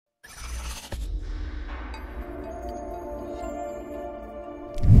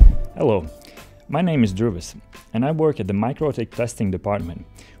Hello, my name is Druvis, and I work at the MikroTik testing department,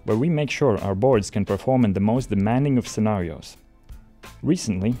 where we make sure our boards can perform in the most demanding of scenarios.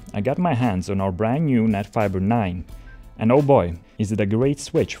 Recently, I got my hands on our brand new netFiber9, and oh boy, is it a great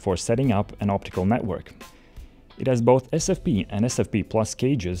switch for setting up an optical network. It has both SFP and SFP Plus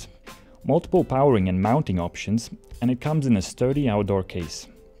cages, multiple powering and mounting options, and it comes in a sturdy outdoor case.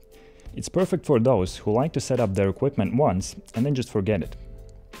 It's perfect for those who like to set up their equipment once and then just forget it.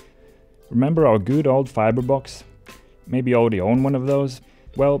 Remember our good old FiberBox? Maybe you already own one of those?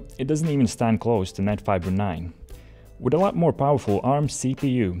 Well, it doesn't even stand close to netFiber9. With a lot more powerful ARM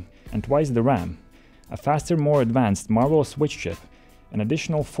CPU and twice the RAM, a faster, more advanced Marvel switch chip, an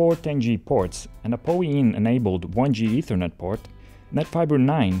additional 4 10G ports, and a PoE-in enabled 1G Ethernet port,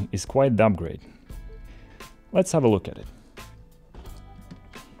 netFiber9 is quite the upgrade. Let's have a look at it.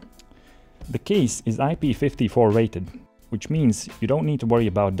 The case is IP54 rated, which means you don't need to worry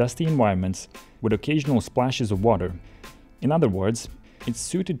about dusty environments with occasional splashes of water. In other words, it's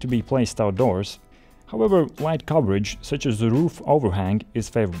suited to be placed outdoors. However, light coverage, such as the roof overhang, is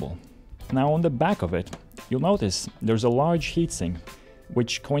favorable. Now on the back of it, you'll notice there's a large heatsink,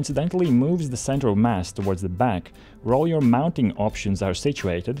 which coincidentally moves the center of mass towards the back, where all your mounting options are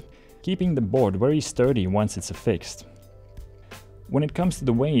situated, keeping the board very sturdy once it's affixed. When it comes to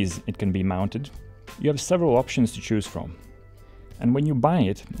the ways it can be mounted, you have several options to choose from. And when you buy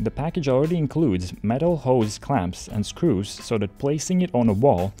it, the package already includes metal hose clamps and screws so that placing it on a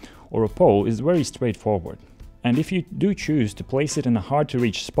wall or a pole is very straightforward. And if you do choose to place it in a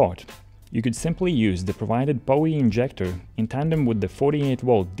hard-to-reach spot, you could simply use the provided PoE injector in tandem with the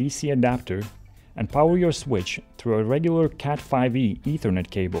 48-volt DC adapter and power your switch through a regular Cat5e Ethernet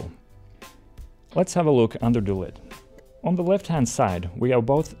cable. Let's have a look under the lid. On the left-hand side, we have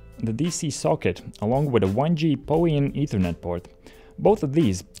both the DC socket along with a 1G PoE-in Ethernet port. Both of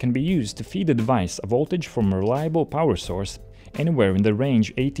these can be used to feed the device a voltage from a reliable power source anywhere in the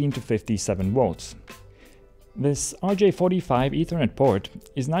range 18 to 57 volts. This RJ45 Ethernet port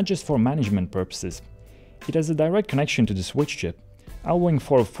is not just for management purposes. It has a direct connection to the switch chip, allowing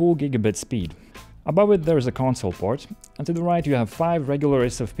for a full gigabit speed. Above it there is a console port, and to the right you have 5 regular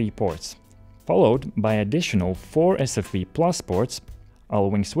SFP ports, followed by additional 4 SFP Plus ports,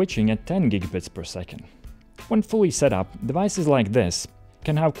 allowing switching at 10 gigabits per second. When fully set up, devices like this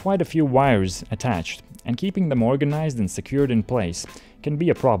can have quite a few wires attached, and keeping them organized and secured in place can be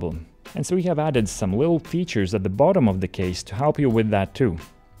a problem. And so we have added some little features at the bottom of the case to help you with that too.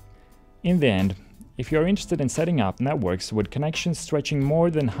 In the end, if you're interested in setting up networks with connections stretching more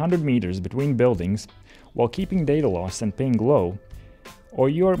than 100 meters between buildings while keeping data loss and ping low, or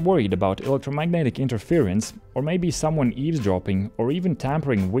you're worried about electromagnetic interference, or maybe someone eavesdropping or even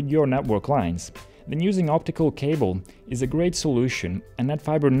tampering with your network lines, then using optical cable is a great solution, and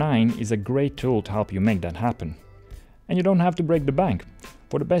netFiber9 is a great tool to help you make that happen. And you don't have to break the bank.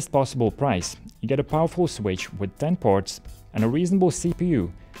 For the best possible price, you get a powerful switch with 10 ports and a reasonable CPU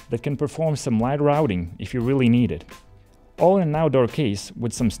that can perform some light routing if you really need it. All in an outdoor case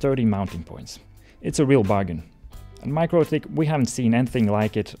with some sturdy mounting points. It's a real bargain. At MikroTik, we haven't seen anything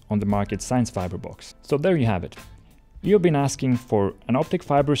like it on the market since FiberBox. So there you have it. You've been asking for an optic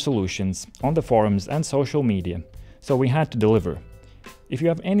fiber solutions on the forums and social media, so we had to deliver. If you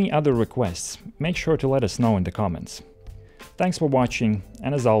have any other requests, make sure to let us know in the comments. Thanks for watching,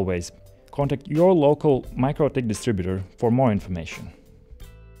 and as always, contact your local MikroTik distributor for more information.